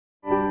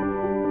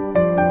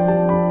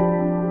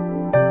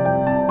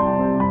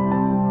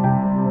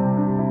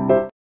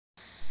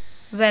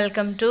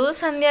Welcome to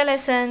Sandhya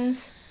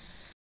Lessons.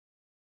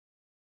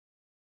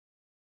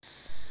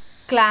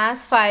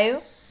 Class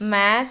 5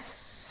 Maths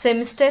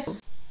Semester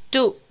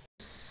 2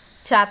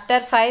 Chapter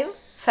 5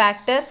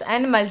 Factors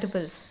and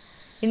Multiples.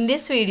 In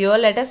this video,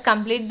 let us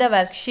complete the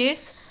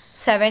worksheets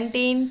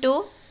 17 to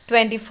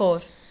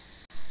 24.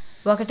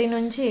 1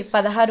 నుంచి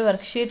 16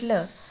 వర్క్షీట్ల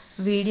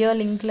video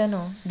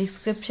లింక్లను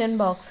description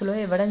బాక్స్లో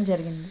ఇవ్వడం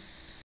జరిగింది.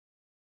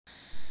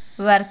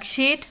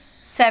 Worksheet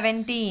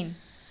 17.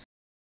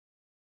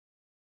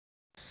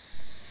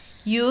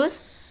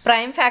 Use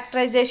prime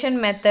factorization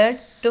method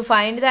to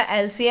find the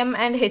LCM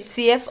and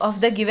HCF of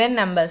the given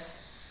numbers.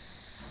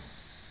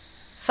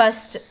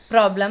 First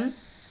problem.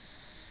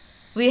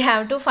 We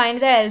have to find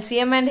the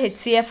LCM and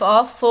HCF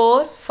of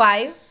 4,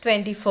 5,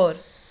 24.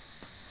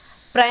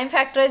 Prime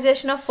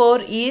factorization of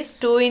 4 is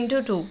 2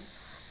 into 2.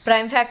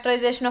 Prime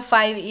factorization of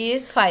 5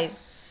 is 5.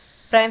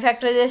 Prime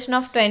factorization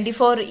of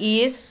 24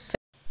 is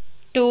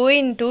 2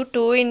 into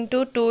 2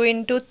 into 2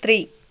 into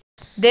 3.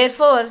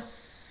 Therefore,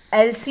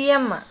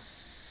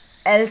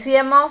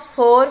 LCM of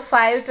 4,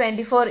 5,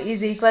 24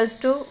 is equals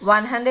to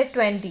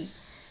 120.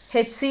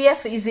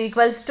 HCF is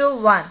equals to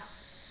 1.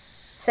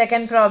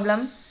 Second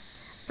problem.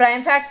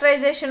 Prime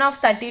factorization of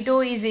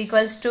 32 is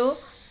equals to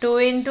 2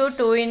 into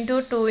 2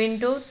 into 2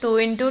 into 2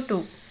 into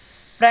 2.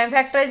 Prime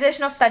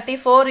factorization of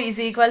 34 is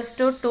equals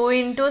to 2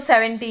 into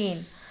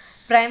 17.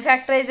 Prime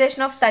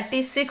factorization of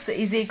 36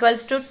 is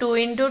equals to 2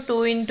 into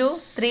 2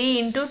 into 3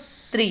 into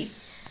 3.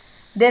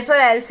 Therefore,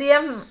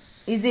 LCM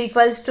is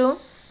equals to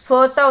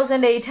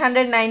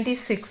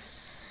 4896.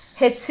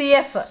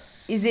 HCF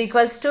is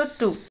equals to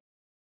 2.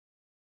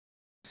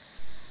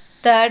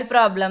 Third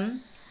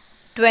problem.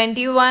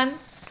 21,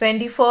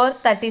 24,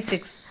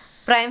 36.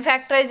 Prime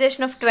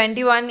factorization of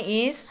 21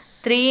 is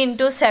 3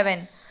 into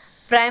 7.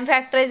 Prime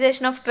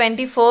factorization of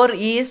 24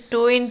 is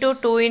 2 into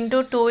 2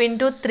 into 2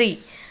 into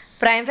 3.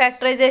 Prime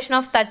factorization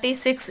of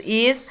 36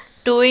 is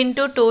 2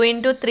 into 2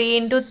 into 3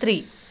 into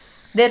 3.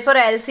 Therefore,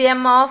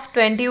 LCM of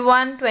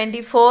 21,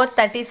 24,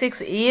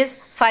 36 is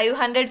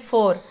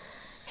 504.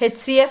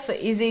 HCF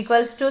is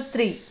equals to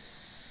 3.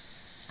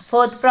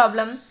 Fourth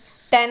problem.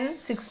 10,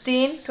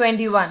 16,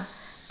 21.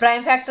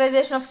 Prime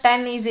factorization of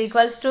 10 is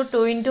equals to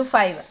 2 into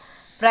 5.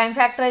 Prime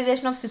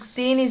factorization of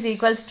 16 is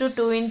equals to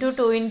 2 into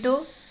 2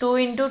 into 2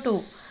 into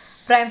 2.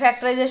 Prime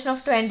factorization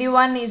of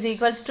 21 is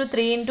equals to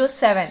 3 into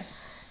 7.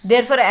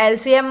 Therefore,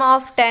 LCM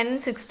of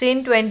 10,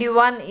 16,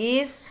 21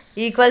 is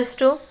equals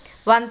to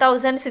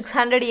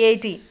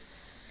 1680.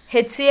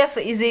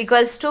 HCF is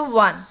equals to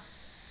 1.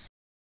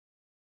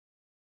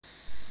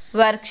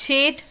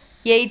 Worksheet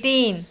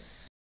 18.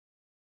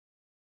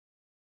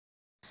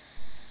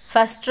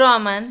 First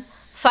Roman.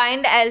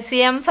 Find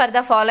LCM for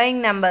the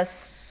following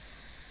numbers.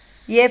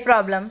 A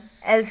problem.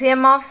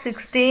 LCM of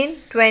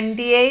 16,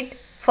 28,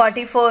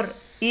 44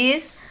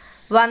 is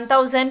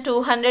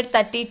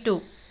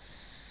 1232.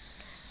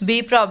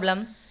 B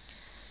problem.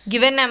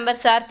 Given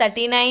numbers are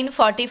 39,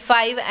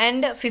 45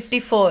 and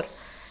 54.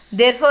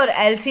 Therefore,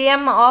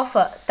 LCM of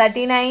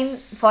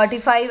 39,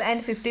 45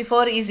 and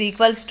 54 is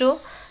equals to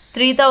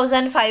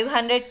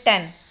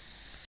 3510.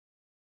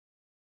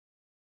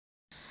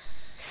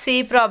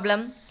 C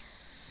problem.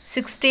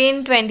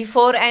 16,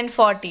 24 and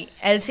 40.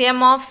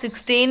 LCM of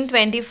 16,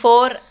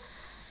 24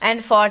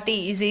 and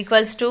 40 is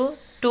equals to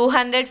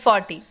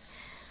 240.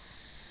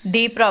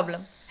 D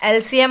problem.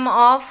 LCM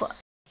of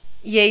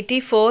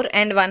 84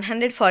 and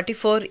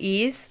 144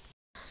 is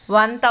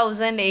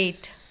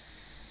 1008.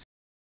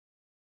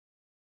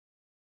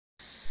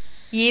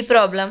 E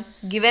problem.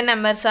 Given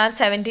numbers are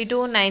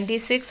 72,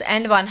 96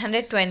 and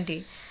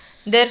 120.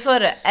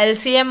 Therefore,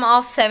 LCM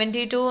of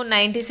 72,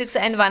 96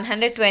 and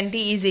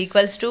 120 is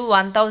equals to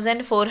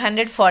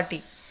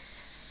 1440.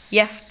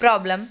 F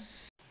problem.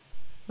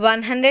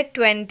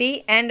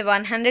 120 and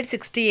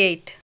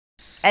 168.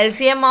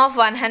 LCM of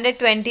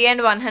 120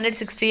 and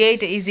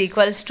 168 is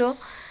equals to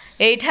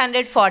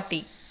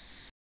 840.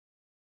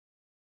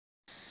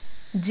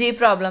 G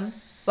problem.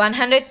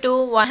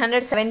 102,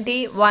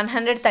 170,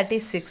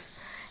 136.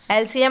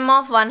 LCM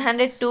of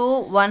 102,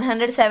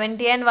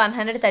 170 and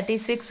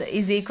 136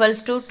 is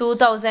equals to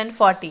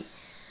 2040.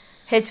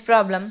 H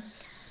problem.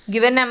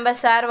 Given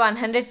numbers are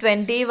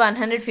 120,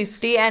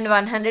 150 and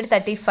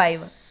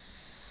 135.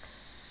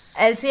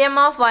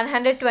 LCM of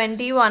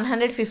 120,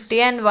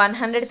 150 and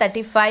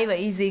 135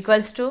 is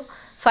equals to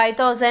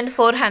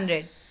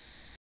 5400.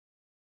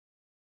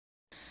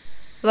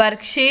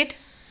 Worksheet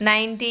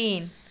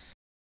 19.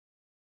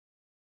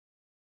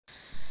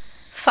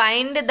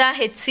 Find the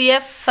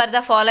HCF for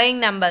the following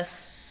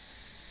numbers.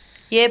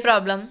 A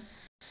problem.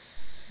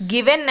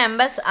 Given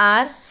numbers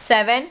are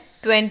 7,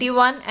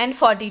 21 and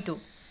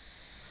 42.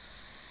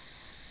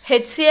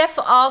 HCF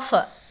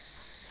of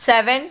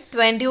 7,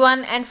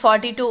 21 and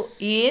 42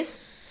 is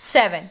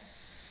 7.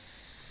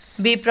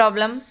 B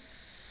problem.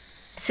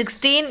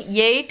 16,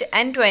 8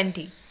 and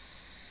 20.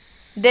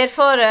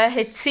 Therefore,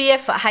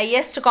 HCF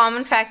highest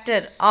common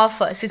factor of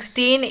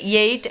 16,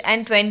 8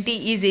 and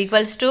 20 is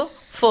equals to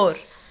 4.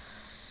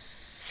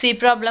 C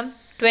problem.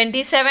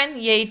 27,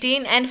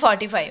 18 and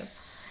 45.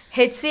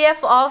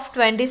 HCF of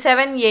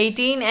 27,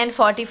 18 and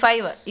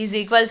 45 is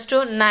equals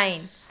to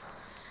 9.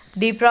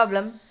 D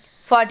problem.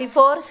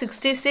 44,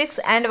 66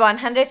 and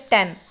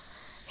 110.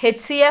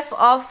 HCF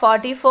of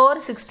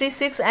 44,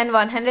 66 and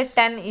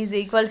 110 is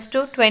equals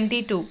to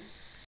 22.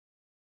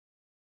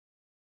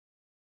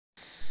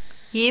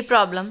 E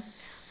problem.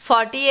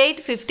 48,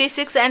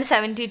 56 and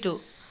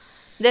 72.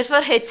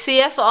 Therefore,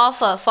 HCF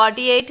of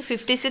 48,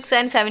 56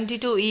 and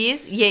 72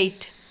 is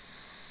 8.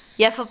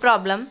 F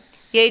problem.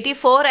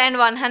 84 and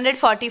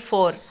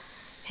 144.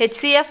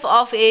 HCF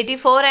of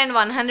 84 and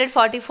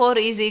 144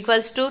 is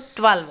equals to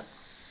 12.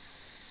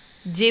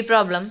 G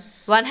problem.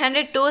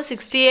 102,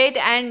 68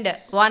 and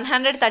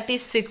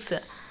 136.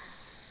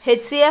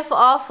 HCF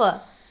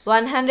of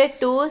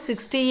 102,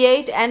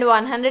 68 and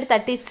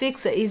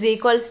 136 is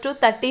equals to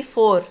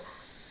 34.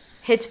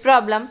 H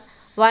problem.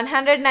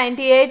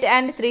 198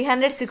 and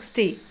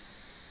 360.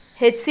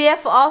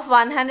 HCF of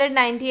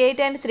 198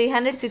 and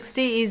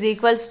 360 is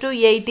equals to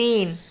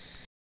 18.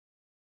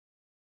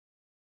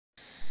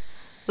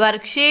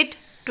 Worksheet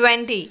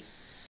 20.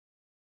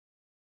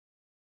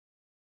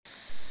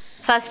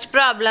 First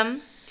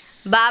problem.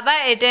 Baba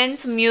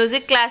attends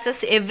music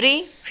classes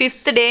every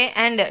 5th day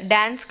and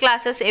dance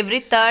classes every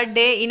 3rd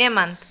day in a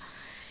month.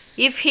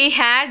 If he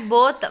had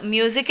both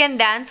music and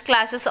dance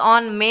classes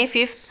on May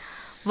 5th,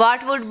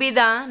 what would be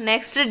the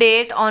next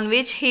date on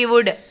which he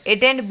would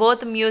attend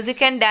both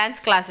music and dance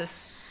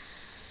classes?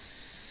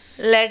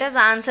 Let us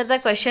answer the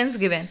questions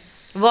given.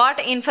 What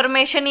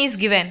information is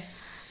given?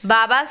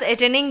 Baba's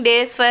attending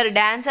days for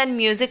dance and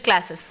music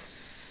classes.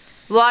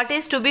 What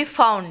is to be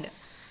found?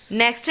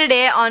 Next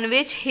day on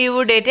which he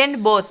would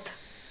attend both.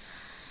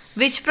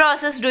 Which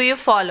process do you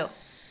follow?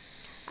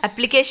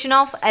 Application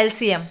of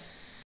LCM.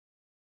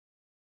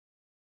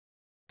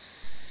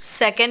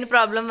 Second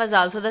problem was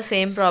also the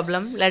same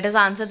problem. Let us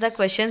answer the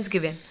questions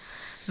given.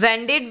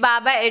 When did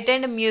Baba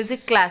attend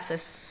music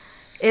classes?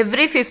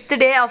 Every 5th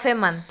day of a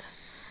month.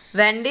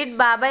 When did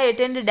Baba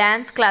attend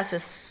dance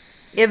classes?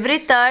 Every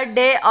 3rd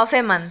day of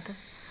a month.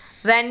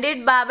 When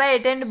did Baba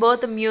attend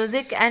both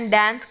music and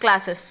dance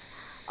classes?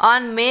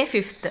 On May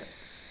 5th.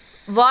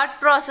 What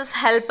process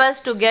help us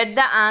to get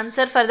the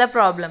answer for the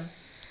problem?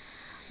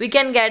 We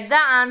can get the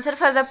answer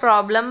for the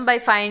problem by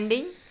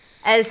finding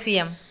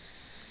LCM.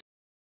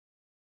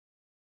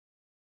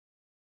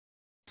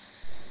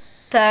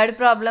 Third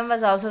problem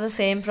was also the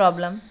same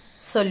problem.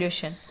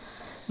 Solution.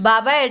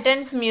 Baba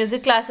attends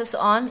music classes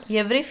on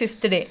every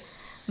 5th day.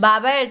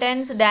 Baba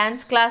attends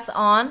dance class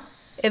on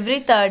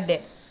every 3rd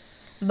day.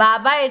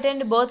 Baba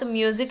attend both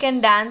music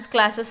and dance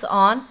classes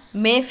on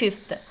May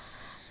 5th.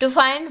 To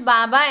find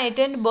Baba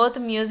attend both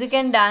music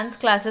and dance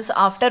classes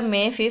after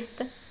May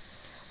 5th,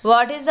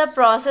 what is the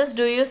process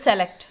do you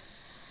select?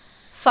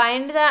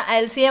 Find the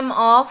LCM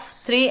of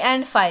 3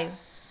 and 5.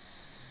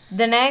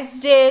 The next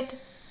date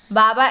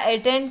Baba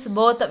attends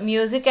both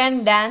music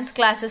and dance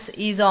classes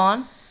is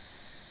on.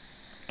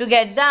 To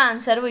get the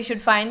answer, we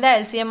should find the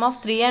LCM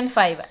of 3 and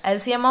 5.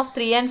 LCM of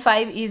 3 and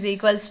 5 is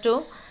equals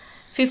to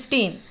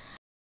 15.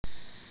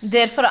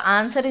 Therefore,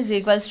 answer is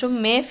equals to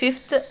May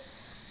 5th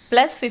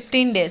plus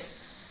 15 days.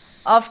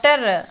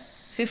 After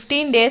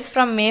 15 days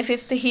from May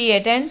 5th, he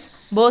attends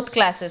both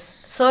classes.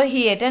 So,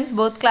 he attends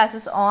both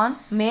classes on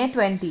May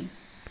 20.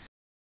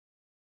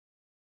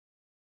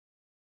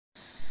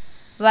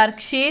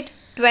 Worksheet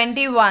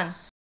 21.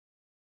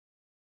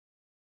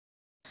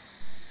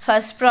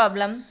 First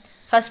problem.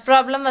 First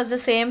problem was the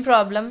same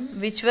problem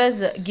which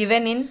was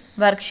given in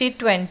worksheet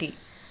 20.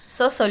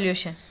 So,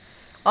 solution.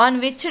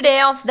 On which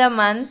day of the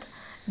month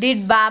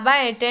did Baba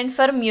attend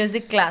for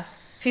music class?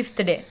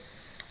 5th day.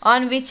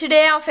 On which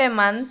day of a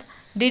month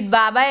did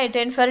Baba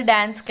attend for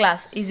dance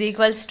class? Is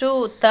equals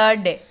to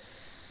 3rd day.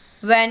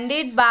 When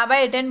did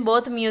Baba attend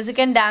both music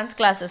and dance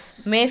classes?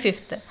 May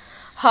 5th.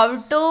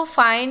 How to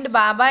find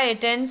Baba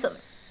attends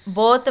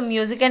both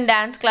music and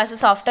dance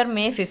classes after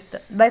May 5th?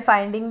 By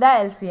finding the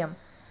LCM.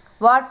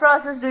 What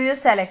process do you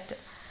select?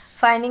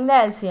 Finding the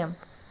LCM.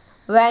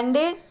 When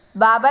did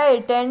Baba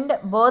attend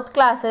both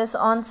classes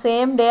on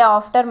same day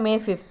after May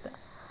 5th?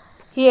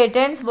 He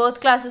attends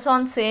both classes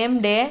on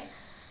same day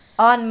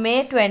on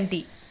May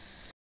 20.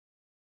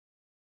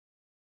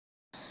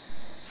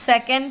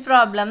 Second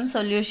problem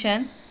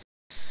solution.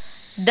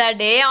 The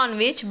day on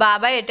which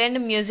Baba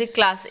attend music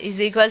class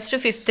is equals to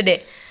 5th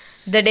day.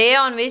 The day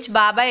on which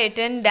Baba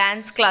attend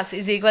dance class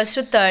is equals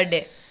to 3rd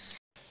day.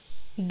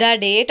 The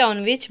date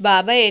on which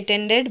Baba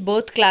attended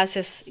both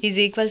classes is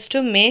equals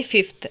to May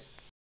 5th.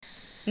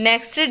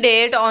 Next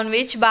date on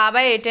which Baba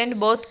attend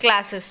both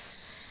classes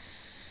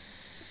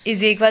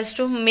is equals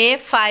to May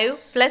 5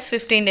 plus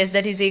 15 days,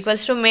 that is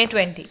equals to May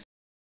 20.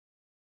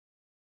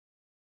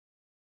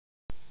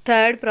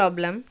 Third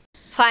problem.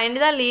 Find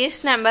the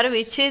least number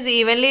which is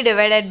evenly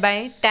divided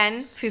by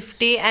 10,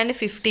 50 and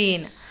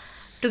 15.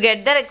 To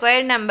get the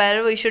required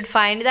number, we should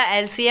find the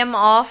LCM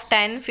of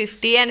 10,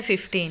 50 and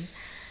 15.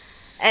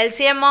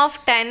 LCM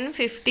of 10,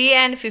 50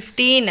 and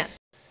 15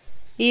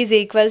 is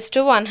equals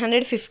to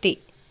 150.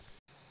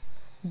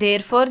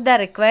 Therefore, the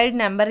required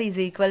number is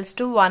equals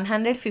to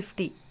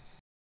 150.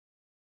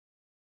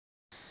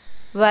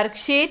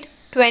 Worksheet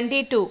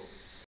 22.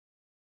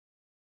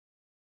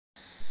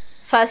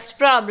 First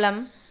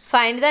problem.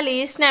 Find the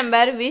least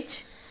number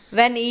which,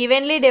 when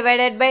evenly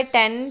divided by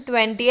 10,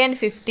 20 and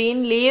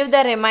 15, leave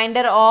the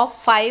remainder of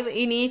 5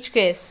 in each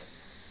case.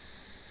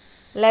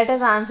 Let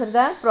us answer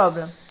the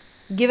problem.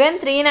 Given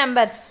three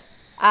numbers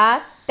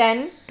are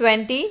 10,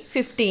 20,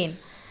 15.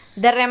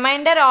 The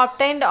remainder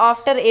obtained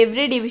after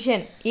every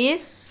division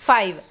is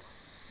 5.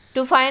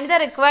 To find the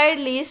required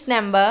least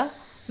number,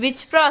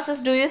 which process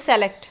do you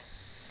select?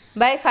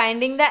 By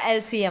finding the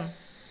LCM.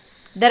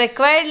 The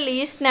required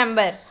least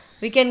number.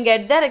 We can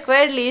get the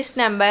required least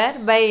number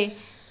by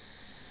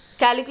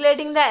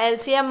calculating the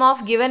LCM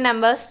of given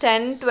numbers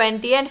 10,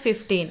 20 and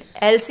 15.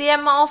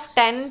 LCM of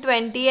 10,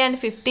 20 and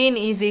 15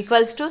 is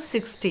equals to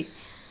 60.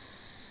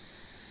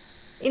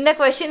 In the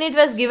question it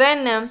was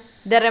given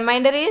the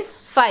remainder is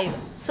 5.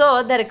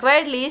 So the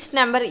required least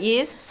number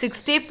is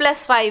 60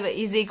 plus 5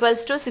 is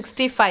equals to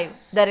 65.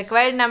 The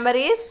required number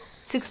is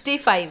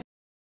 65.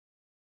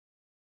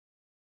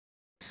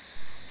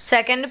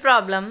 Second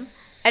problem.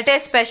 At a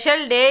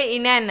special day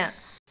in an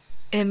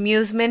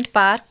amusement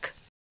park,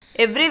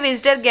 every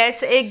visitor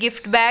gets a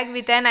gift bag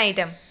with an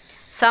item.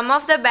 Some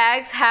of the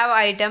bags have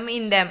item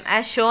in them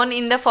as shown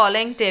in the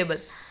following table.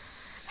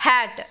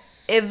 Hat,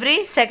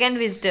 every second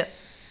visitor.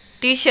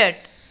 T-shirt,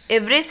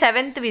 every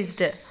seventh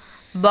visitor.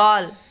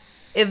 Ball,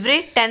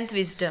 every 10th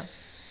visitor.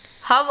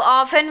 How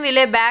often will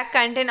a bag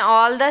contain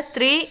all the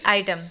three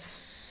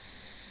items?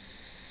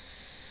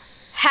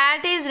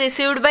 Hat is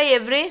received by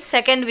every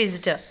second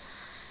visitor.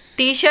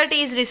 T-shirt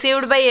is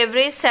received by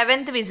every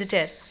 7th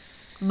visitor.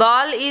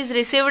 Ball is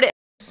received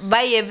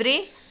by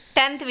every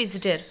 10th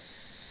visitor.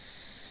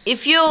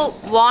 If you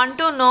want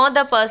to know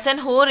the person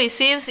who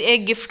receives a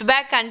gift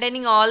bag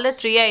containing all the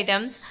three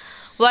items,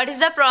 what is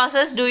the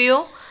process do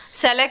you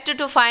select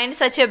to find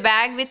such a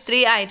bag with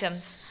three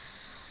items?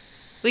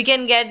 We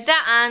can get the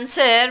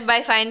answer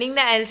by finding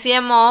the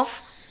LCM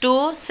of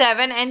 2,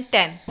 7 and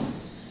 10.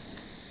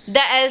 The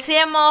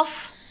LCM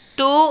of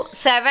 2,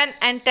 7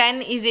 and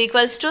 10 is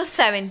equals to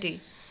 70.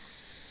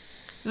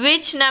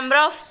 Which number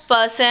of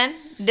person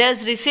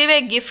does receive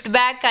a gift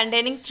bag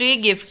containing 3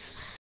 gifts?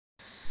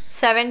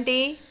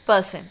 70%.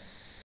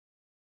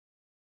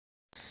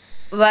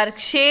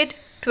 Worksheet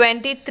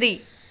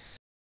 23.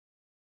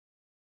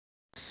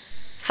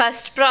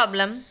 First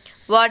problem.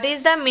 What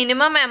is the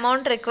minimum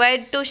amount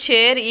required to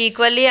share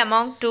equally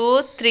among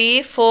 2,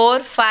 3, 4,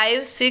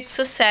 5, 6,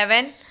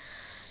 7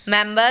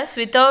 members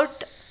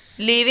without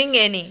leaving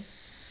any?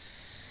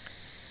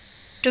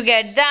 To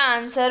get the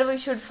answer, we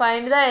should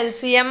find the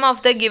LCM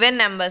of the given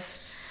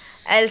numbers.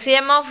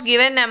 LCM of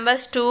given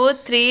numbers 2,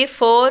 3,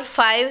 4,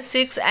 5,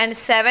 6 and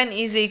 7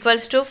 is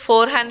equals to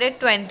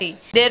 420.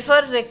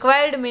 Therefore,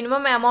 required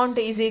minimum amount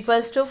is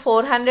equals to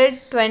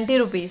 420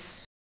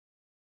 rupees.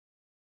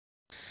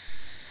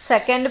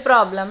 Second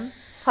problem.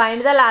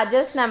 Find the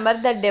largest number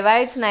that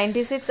divides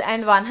 96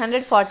 and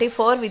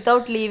 144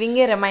 without leaving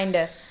a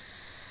remainder.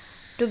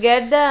 To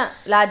get the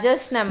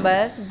largest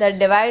number that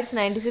divides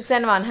 96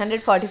 and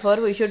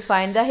 144, we should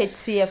find the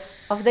HCF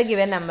of the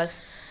given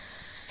numbers.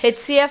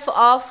 HCF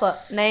of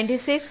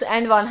 96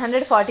 and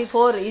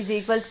 144 is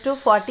equals to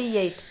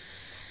 48.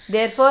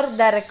 Therefore,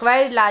 the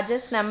required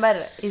largest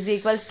number is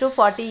equals to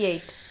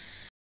 48.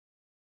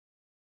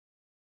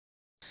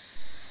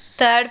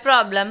 Third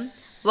problem.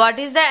 What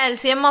is the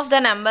LCM of the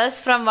numbers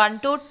from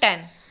 1 to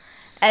 10?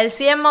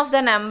 LCM of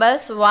the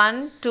numbers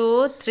 1,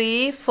 2,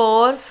 3,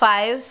 4,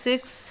 5,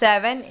 6,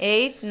 7,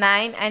 8,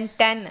 9 and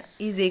 10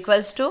 is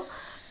equals to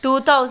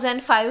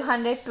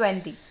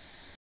 2520.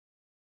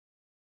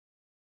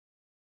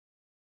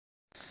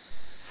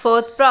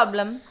 Fourth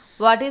problem.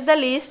 What is the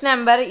least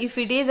number if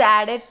it is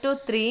added to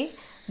 3,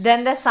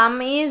 then the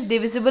sum is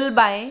divisible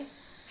by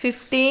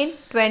 15,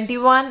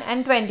 21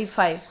 and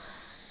 25.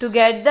 To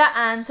get the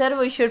answer,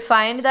 we should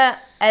find the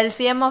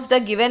LCM of the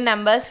given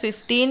numbers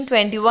 15,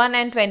 21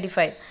 and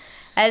 25.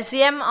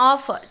 LCM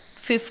of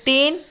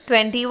 15,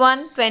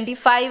 21,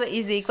 25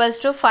 is equals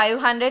to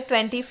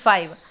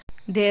 525.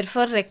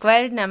 Therefore,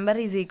 required number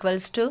is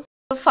equals to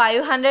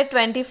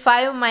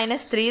 525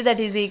 minus 3, that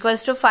is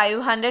equals to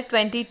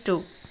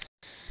 522.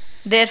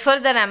 Therefore,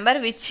 the number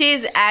which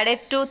is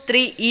added to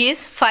 3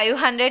 is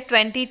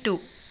 522.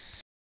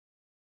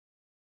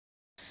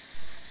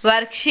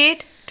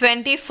 Worksheet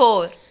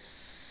 24.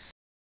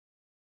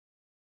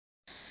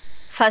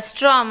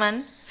 First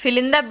Roman, fill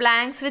in the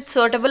blanks with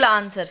suitable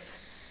answers.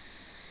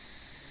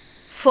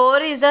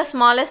 4 is the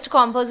smallest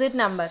composite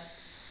number.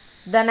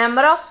 The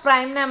number of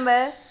prime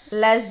number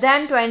less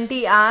than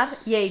 20 are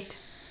 8.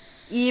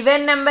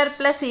 Even number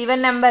plus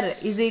even number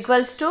is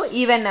equals to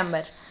even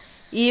number.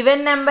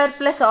 Even number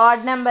plus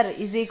odd number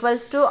is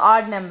equals to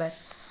odd number.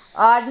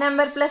 Odd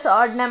number plus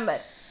odd number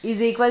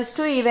is equals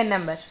to even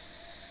number.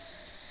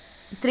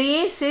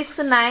 3, 6,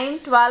 9,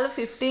 12,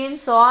 15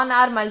 so on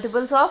are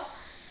multiples of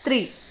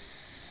 3.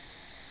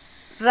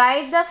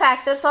 Write the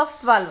factors of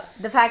 12.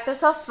 The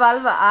factors of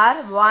 12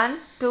 are 1,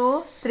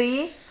 2,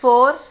 3,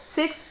 4,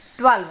 6,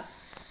 12.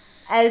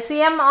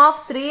 LCM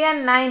of 3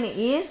 and 9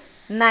 is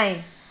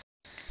 9.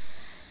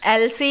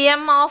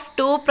 LCM of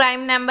two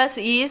prime numbers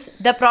is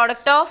the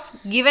product of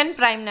given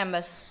prime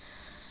numbers.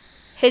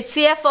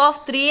 HCF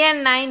of 3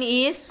 and 9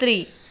 is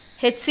 3.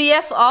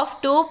 HCF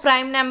of two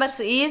prime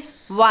numbers is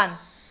 1.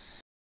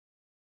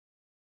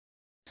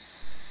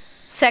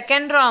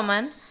 Second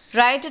Roman,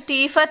 write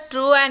T for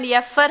true and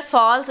F for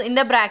false in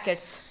the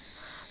brackets.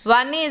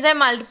 1 is a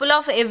multiple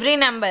of every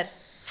number.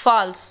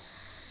 False.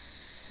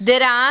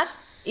 There are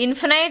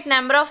infinite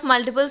number of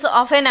multiples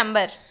of a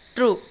number.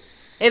 True.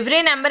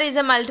 Every number is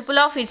a multiple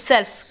of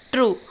itself.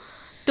 True.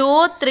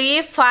 2,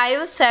 3,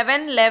 5,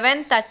 7,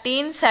 11,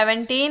 13,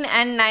 17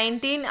 and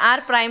 19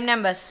 are prime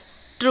numbers.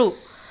 True.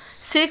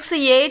 6,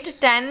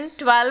 8, 10,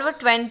 12,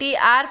 20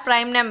 are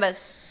prime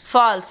numbers.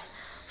 False.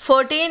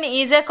 14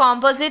 is a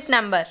composite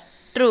number.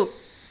 True.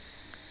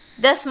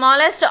 The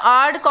smallest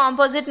odd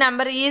composite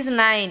number is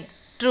 9.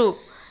 True.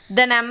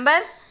 The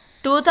number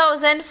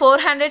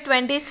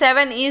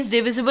 2427 is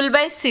divisible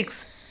by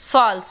 6.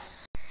 False.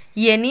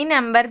 Any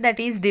number that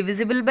is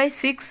divisible by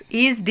 6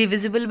 is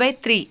divisible by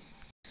 3.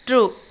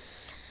 True.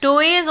 2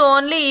 is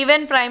only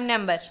even prime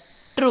number.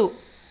 True.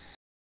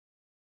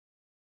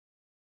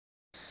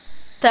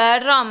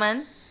 Third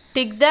Roman,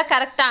 tick the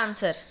correct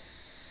answer.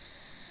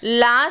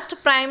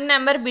 Last prime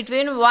number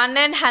between 1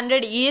 and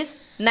 100 is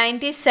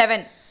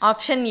 97.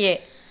 Option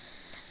A.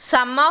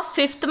 Sum of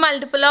fifth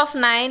multiple of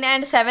 9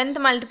 and seventh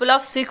multiple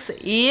of 6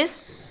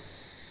 is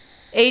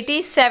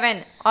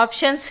 87.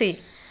 Option C.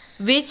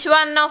 Which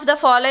one of the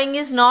following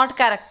is not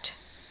correct?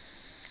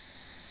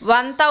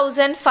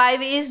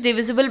 1005 is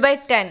divisible by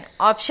 10.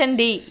 Option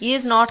D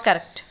is not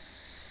correct.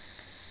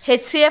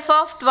 HCF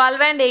of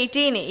 12 and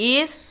 18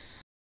 is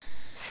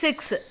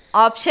 6.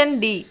 Option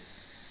D.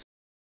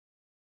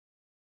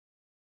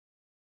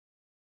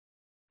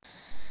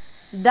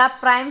 The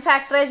prime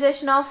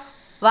factorization of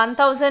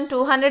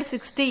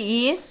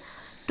 1260 is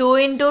 2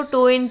 into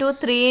 2 into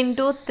 3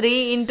 into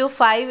 3 into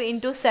 5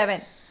 into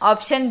 7.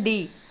 Option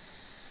D.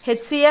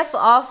 HCF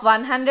of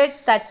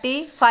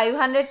 130,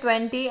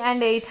 520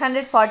 and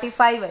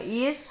 845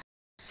 is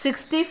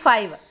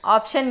 65.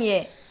 Option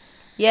A.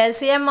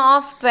 LCM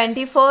of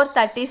 24,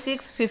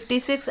 36,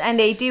 56 and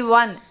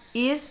 81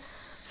 is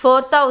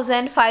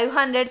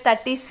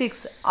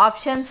 4536.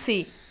 Option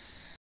C.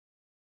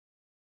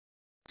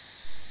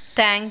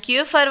 Thank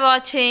you for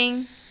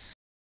watching.